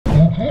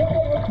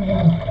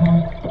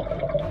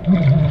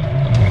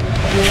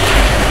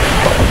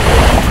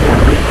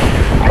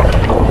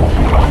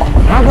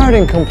How about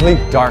in complete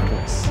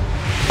darkness?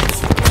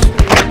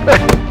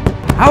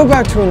 How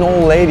about to an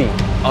old lady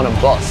on a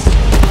bus?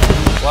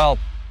 Well,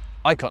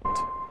 I couldn't.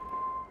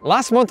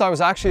 Last month I was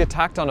actually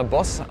attacked on a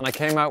bus and I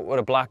came out with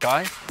a black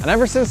eye. And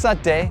ever since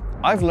that day,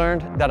 I've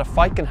learned that a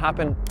fight can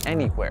happen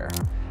anywhere.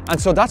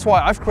 And so that's why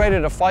I've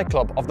created a fight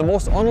club of the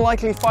most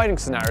unlikely fighting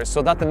scenarios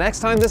so that the next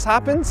time this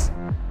happens,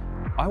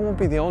 I won't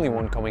be the only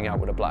one coming out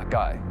with a black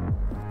eye.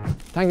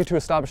 Thank you to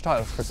Established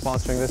Titles for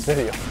sponsoring this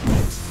video.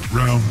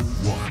 Round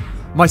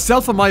 1.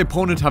 Myself and my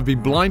opponent have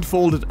been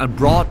blindfolded and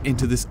brought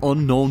into this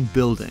unknown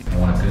building. I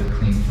want a good,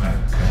 clean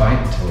fight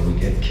until we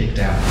get kicked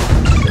out.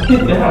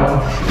 Kicked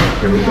out?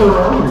 Here we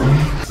go.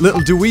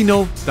 Little do we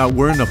know that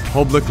we're in a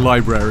public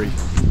library.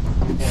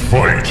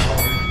 Fight!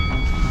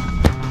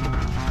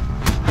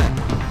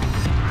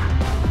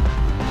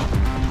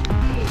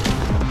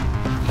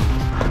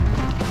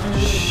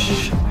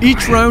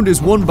 Each round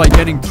is won by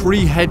getting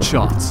 3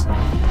 headshots.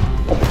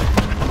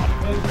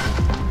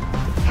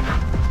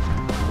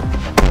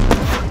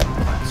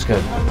 That's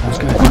good. That was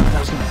good. That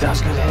was good. That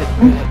was good. Hit.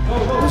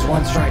 There's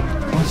one strike.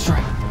 One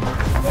strike.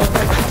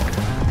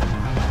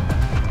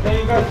 There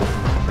you go.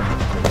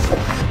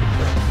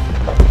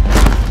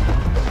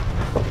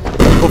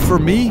 But for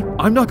me,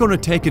 I'm not going to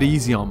take it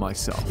easy on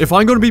myself. If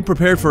I'm going to be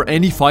prepared for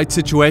any fight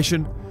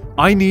situation,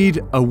 I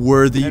need a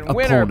worthy opponent.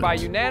 Winner by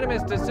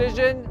unanimous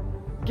decision,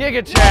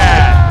 Giga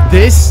Chad.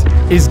 This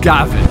is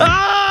Gavin.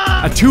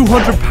 A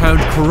 200-pound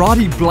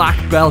karate black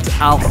belt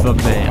alpha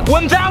male.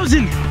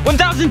 1,000!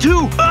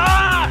 1,002!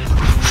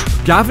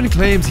 Gavin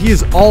claims he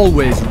is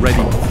always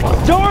ready to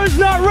fight. Dara's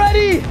not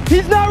ready!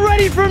 He's not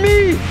ready for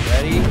me!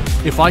 Ready?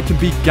 If I can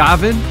beat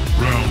Gavin,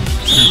 Round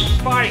 2.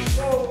 Fight!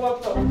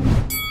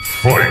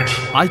 Fight!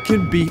 I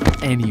can beat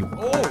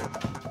anyone.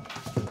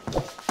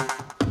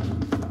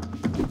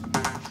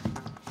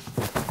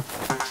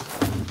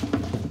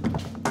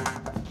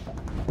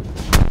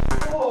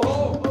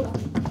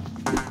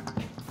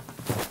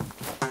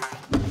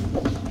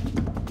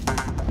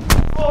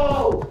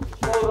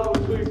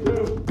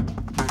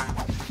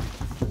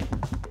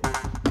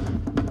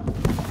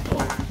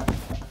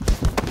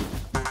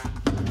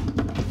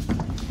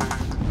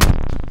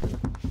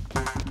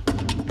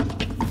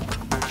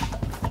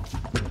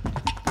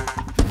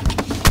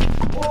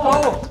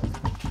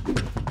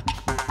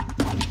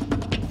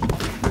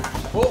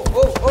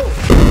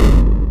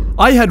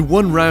 I had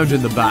 1 round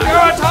in the bag.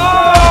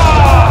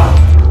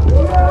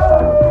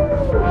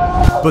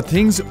 But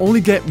things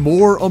only get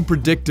more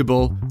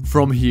unpredictable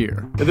from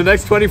here. In the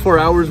next 24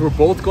 hours, we're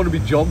both going to be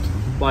jumped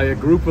by a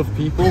group of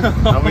people,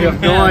 and we have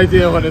no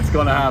idea when it's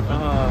going to happen.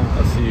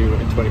 I'll see you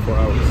in 24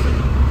 hours.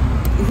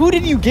 Who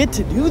did you get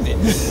to do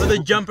this? For the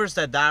jumpers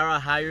that Dara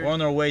hired, we're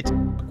on our way to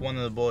one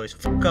of the boys.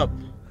 Fuck up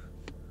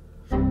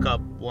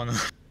one of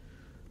them.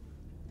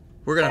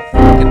 We're gonna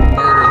fucking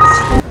murder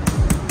this.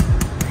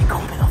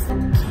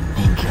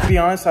 To be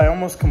honest, I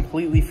almost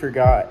completely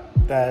forgot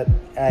that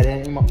at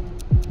any moment.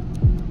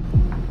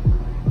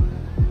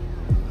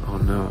 Oh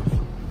no.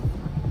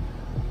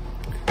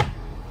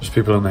 There's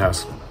people in the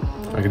house.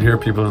 I can hear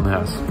people in the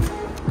house.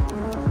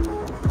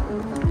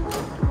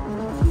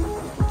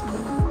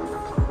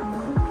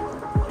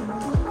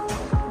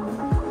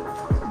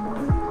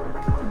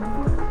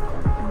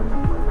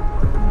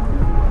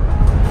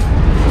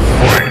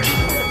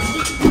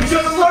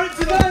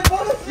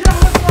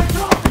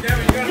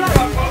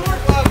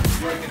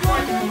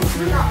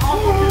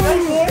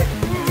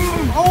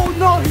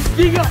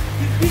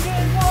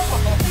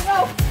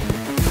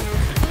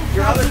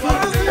 Your other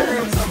club is in your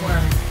room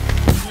somewhere. You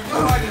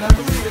can find it, I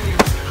believe in you.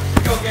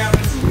 Go,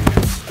 Gavin.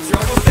 You're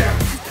almost there.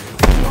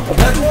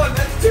 That's 1,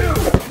 that's 2.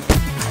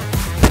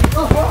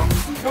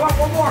 Come on,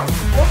 one more.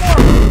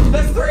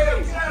 That's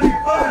 3.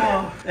 Get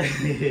out of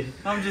here.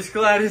 I'm just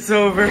glad it's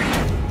over.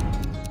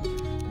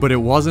 But it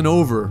wasn't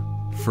over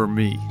for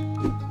me.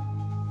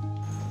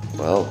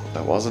 Well,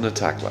 I wasn't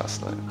attacked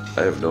last night.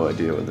 I have no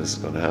idea when this is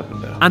going to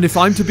happen now. And if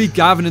I'm to beat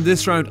Gavin in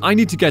this round, I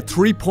need to get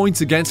 3 points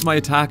against my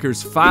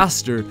attackers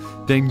faster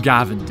than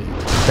Gavin did.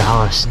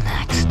 Dara's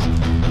next.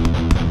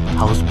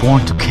 I was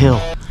born to kill.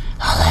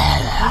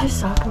 You just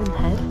sock him in the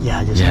head?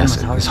 Yeah, just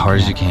Yes, as hard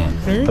as you can.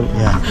 Really?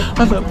 Yeah.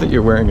 I love that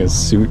you're wearing a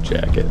suit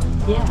jacket.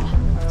 Yeah.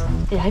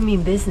 I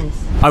mean business.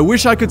 I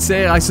wish I could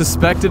say I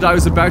suspected I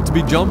was about to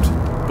be jumped,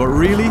 but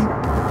really,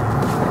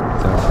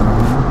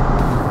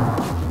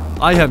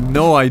 I had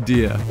no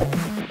idea.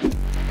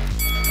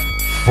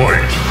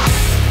 Fight!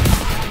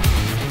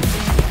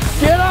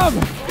 Get him!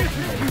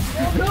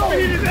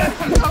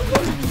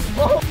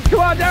 Come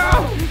on,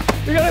 Dara!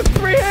 You got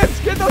 3 hits!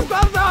 Get those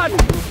thumbs on!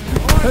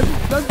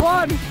 That's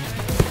 1!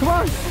 Come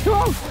on! Come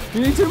on! You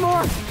need 2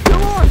 more! 2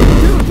 more!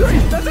 2, 3!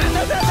 That's it!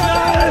 That's it!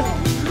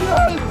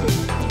 Yes!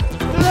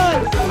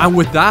 And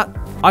with that,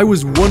 I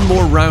was 1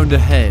 more round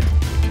ahead.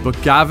 But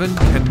Gavin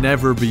can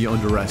never be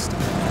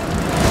underestimated.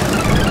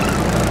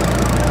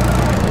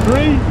 3,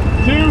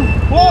 2,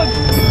 1!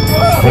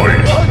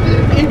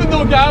 Fight! Even though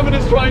know Gavin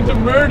is trying to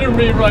murder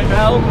me right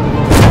now.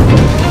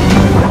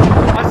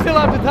 I still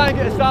have to thank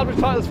Established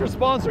Titles for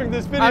sponsoring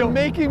this video and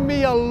making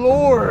me a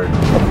lord.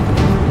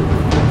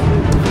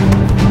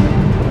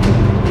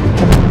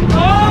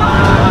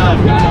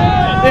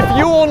 If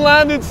you own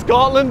land in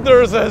Scotland,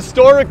 there's a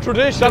historic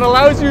tradition that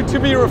allows you to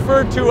be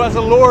referred to as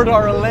a lord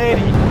or a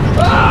lady.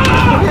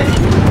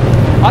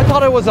 I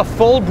thought I was a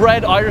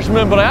full-bred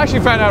Irishman, but I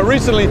actually found out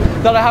recently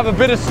that I have a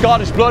bit of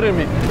Scottish blood in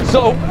me.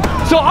 So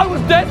I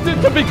was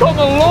destined to become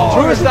a lord.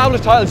 Through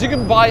Established Titles, you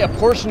can buy a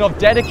portion of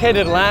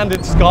dedicated land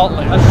in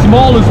Scotland, as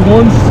small as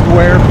 1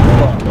 square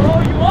foot.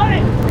 Oh, you want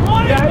it? You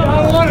want it? Yeah, I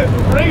want it.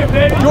 Bring it,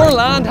 baby. Your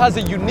land has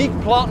a unique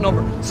plot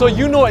number, so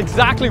you know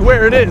exactly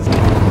where it is.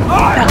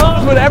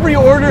 With every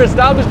order,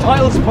 Established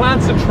Titles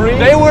plants a tree.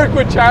 They work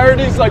with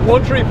charities like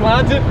One Tree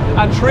Planted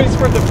and Trees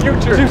for the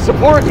Future to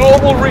support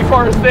global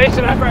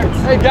reforestation efforts.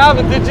 Hey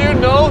Gavin, did you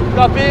know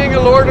that being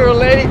a lord or a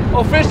lady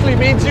officially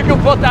means you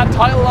can put that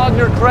title on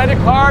your credit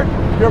card,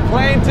 your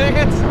plane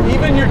tickets,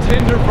 even your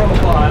Tinder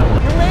profile?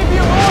 You may be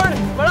a lord,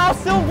 but I'll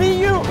still be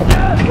you.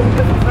 Yes.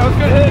 That was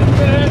good hit,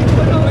 man.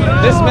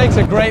 This makes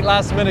a great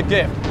last minute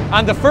gift.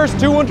 And the first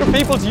 200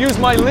 people to use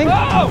my link,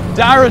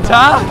 Dara,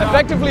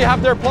 effectively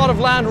have their plot of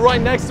land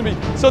right next to me.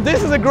 So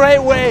this is a great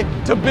way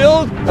to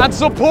build and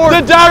support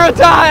the Dara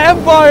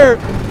Empire.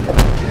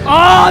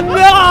 Oh no!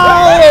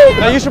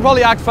 Now you should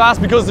probably act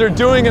fast because they're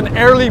doing an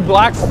early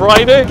Black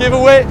Friday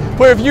giveaway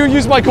where if you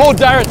use my code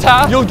Dara,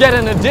 you'll get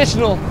an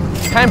additional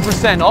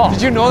 10% off.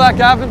 Did you know that,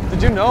 Gavin?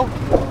 Did you know?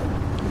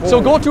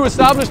 So go to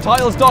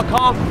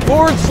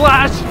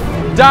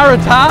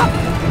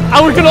establishedtitles.com/Dara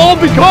and we can all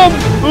become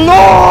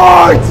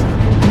lords!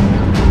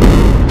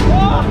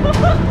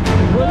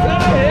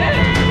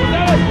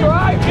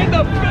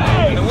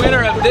 The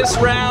winner of this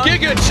round,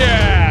 Giga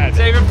Chad.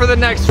 Save it for the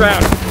next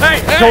round. Hey!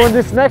 So in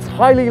this next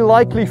highly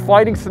likely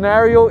fighting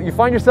scenario, you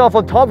find yourself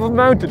on top of a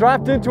mountain,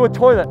 trapped into a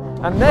toilet,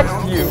 and next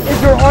to you is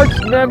your arch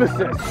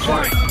nemesis.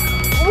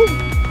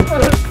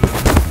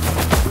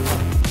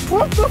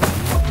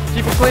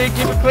 Keep it clean,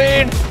 keep it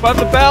clean. Above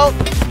the belt.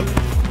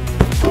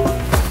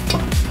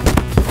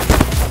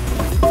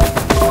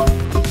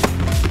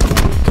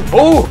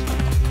 Oh!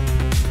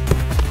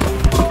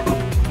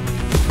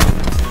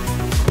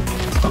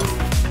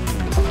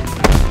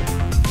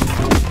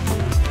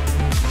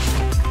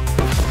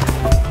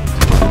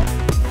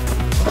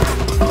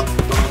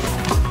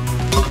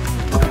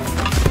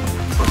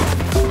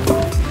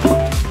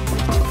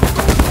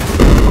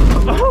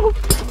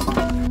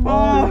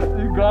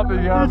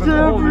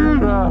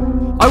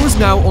 I was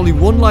now only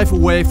 1 life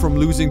away from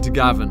losing to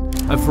Gavin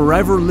and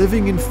forever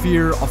living in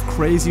fear of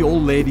crazy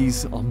old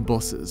ladies on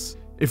buses.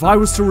 If I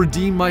was to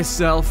redeem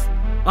myself,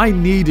 I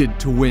needed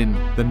to win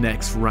the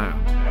next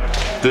round.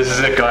 This is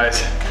it,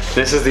 guys.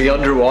 This is the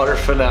underwater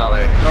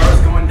finale.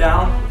 Dara's going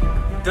down.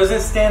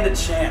 Doesn't stand a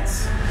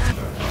chance.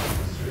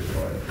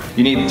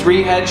 You need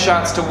 3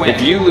 headshots to win.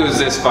 If you lose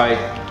this fight,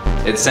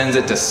 it sends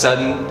it to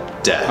sudden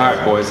death.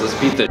 Alright boys, let's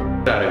beat the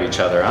out of each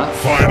other, huh?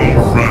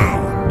 Final round.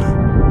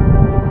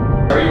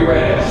 Are you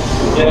ready?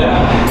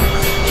 Yeah.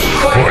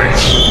 Fight!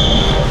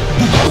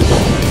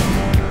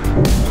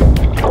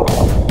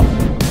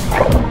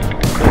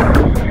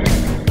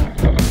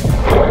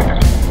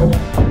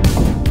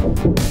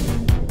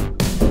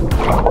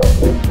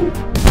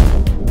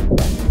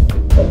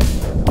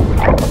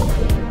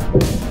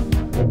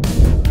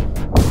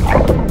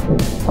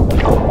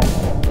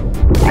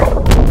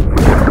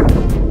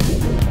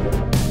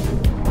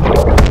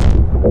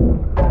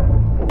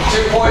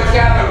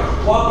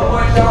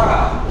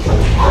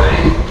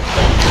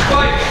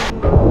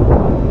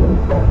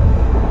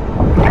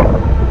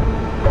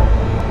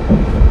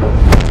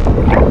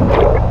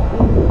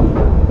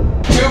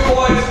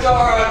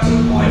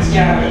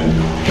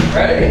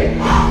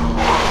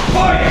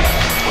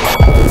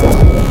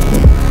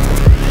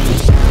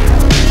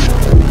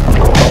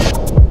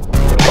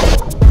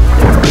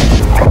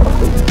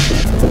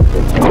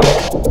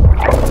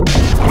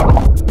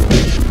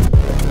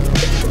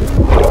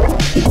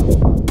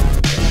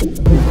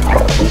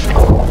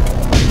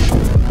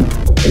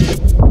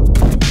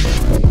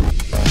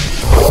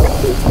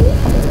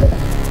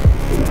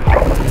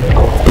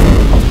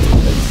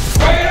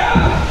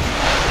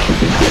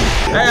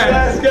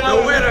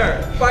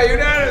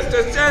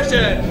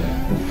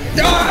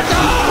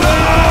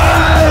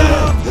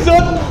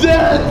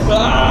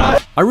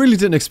 I really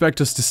didn't expect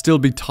us to still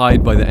be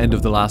tied by the end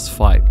of the last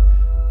fight,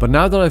 but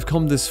now that I've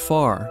come this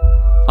far,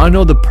 I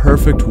know the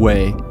perfect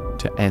way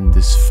to end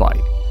this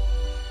fight.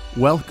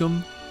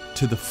 Welcome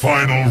to the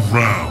final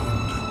round.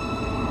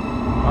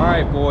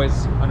 Alright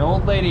boys, an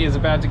old lady is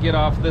about to get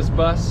off this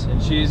bus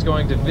and she's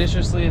going to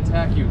viciously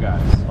attack you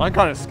guys. I'm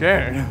kind of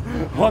scared.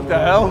 What the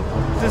hell?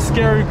 It's a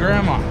scary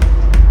grandma.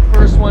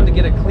 First one to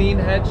get a clean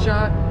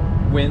headshot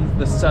wins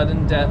the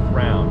sudden death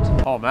round.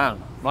 Oh man,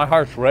 my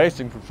heart's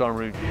racing for some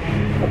reason.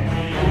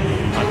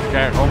 I'm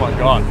scared. Oh my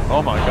god.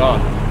 Oh my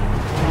god.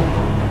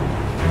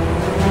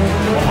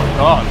 Oh my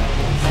god.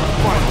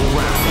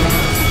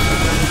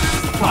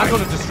 I'm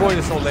gonna destroy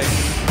this old lady.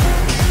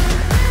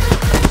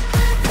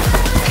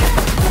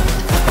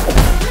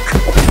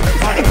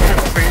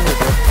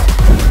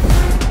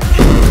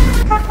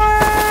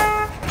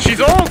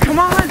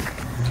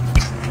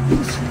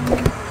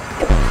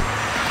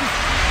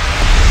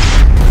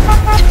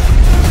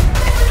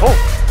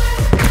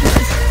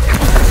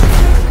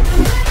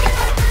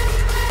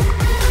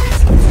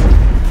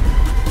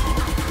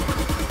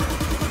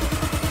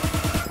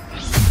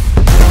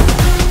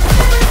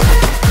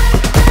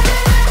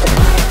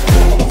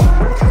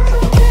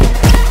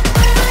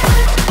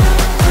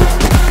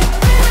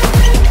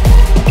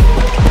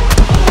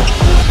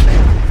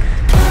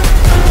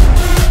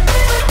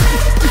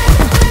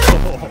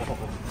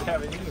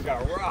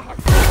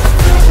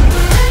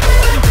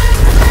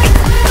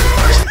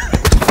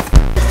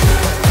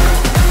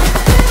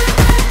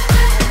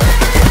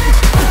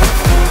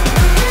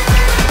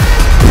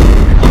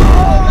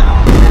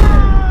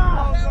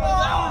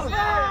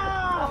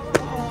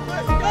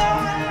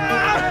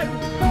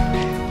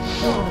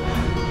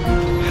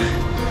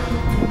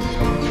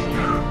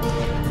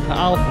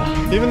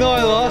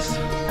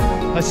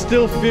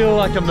 still feel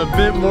like I'm a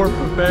bit more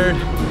prepared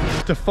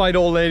to fight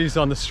old ladies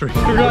on the street.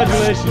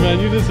 Congratulations, man.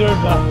 You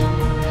deserve that.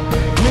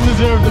 You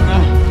deserved it,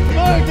 man.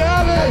 Lord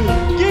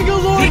Gavin! Giggle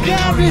Lord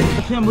Gavin!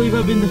 I can't believe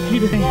I've been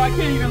defeated. Oh, I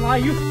can't even lie.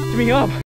 You f***ed me up.